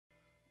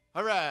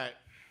All right.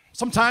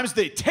 Sometimes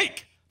they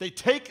take,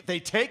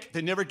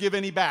 they never give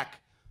any back.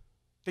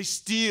 They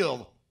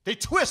steal, they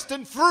twist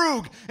and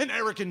frug in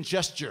arrogant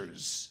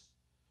gestures.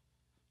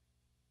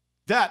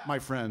 That, my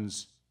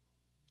friends,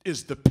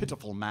 is the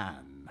pitiful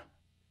man.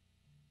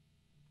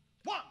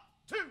 1,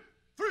 2,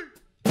 3.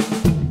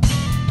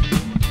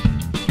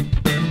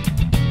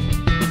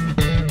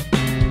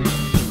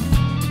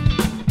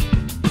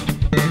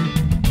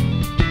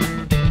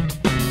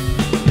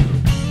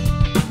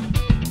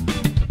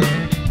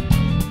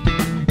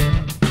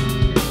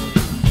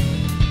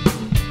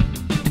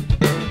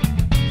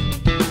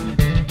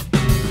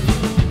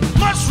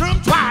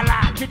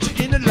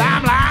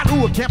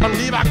 I can't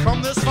believe I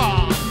come this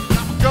far.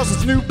 Cause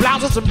it's new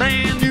blouses and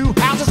brand new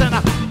houses, and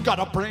I got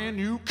a brand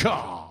new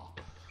car.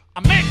 I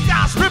make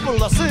guys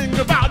ripple, I sing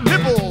about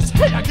nipples.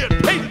 Hey, I get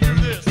paid to do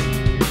this.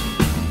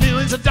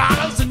 Millions of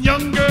dollars and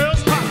young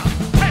girls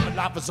holler. Hey, my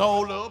life is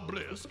all a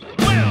bliss.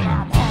 Well,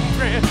 I'm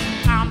hungry,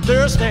 I'm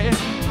thirsty,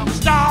 I'm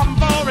starving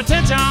for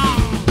attention.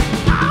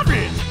 I'm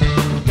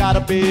rich, got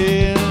a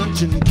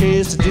bitch in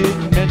case I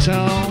didn't mention.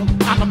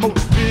 I'm the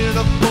most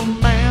beautiful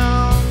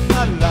man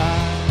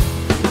alive.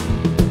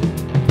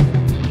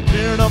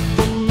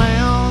 Beautiful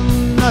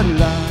man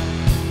alive.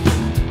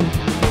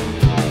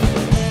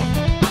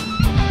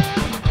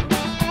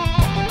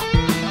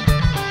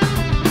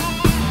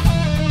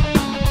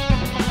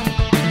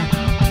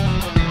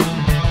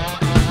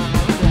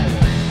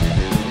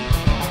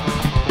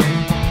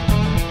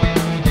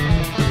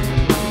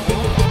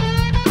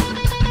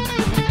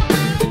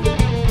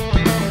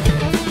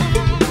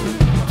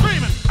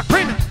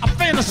 Dreaming, I'm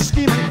fantasy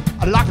scheming.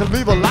 I like to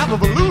live a life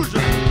of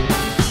illusion.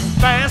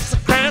 Fast,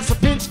 crass, a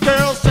pinch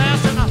girl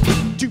sass,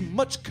 and too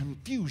much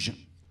confusion.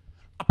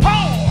 I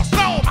pause,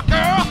 slow, my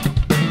girl.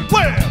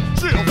 Well,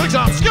 she thinks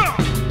I'm scum.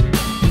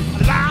 I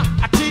lie,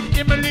 I cheat,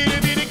 give me a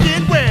little bit of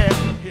get wet.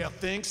 Here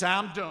thinks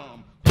I'm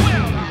dumb. Well,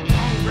 I'm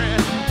hungry,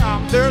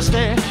 I'm thirsty,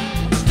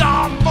 I'm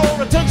starving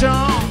for attention.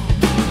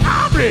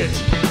 I'm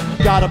rich,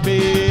 got a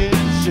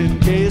bitch in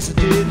case I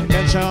didn't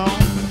mention.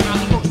 I'm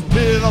the most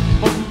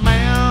beautiful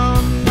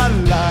man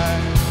alive.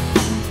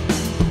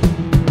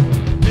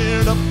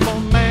 Beautiful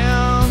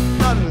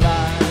man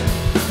alive.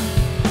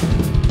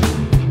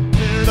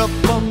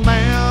 Beautiful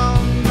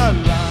man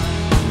alive.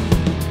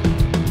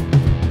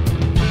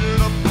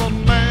 Beautiful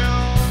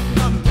man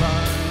alive.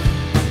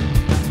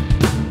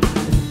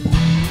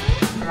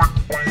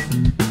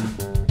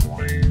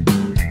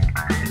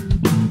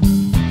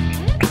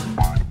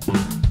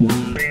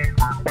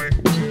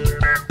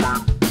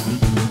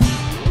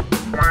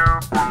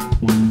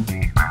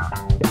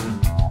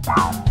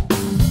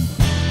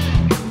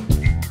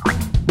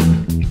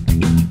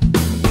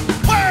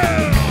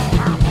 Well,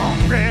 I'm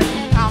hungry,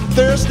 I'm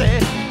thirsty,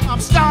 I'm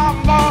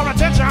starving for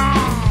attention.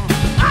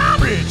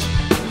 I'm rich,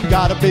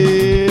 got a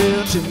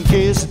bitch in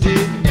case I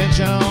didn't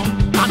mention.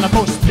 I'm the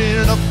most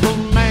beautiful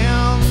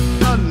man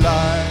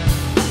alive.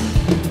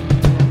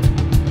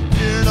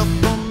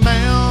 Beautiful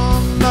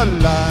man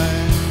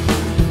alive.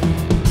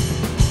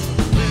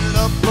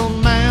 Beautiful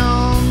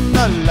man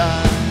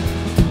alive.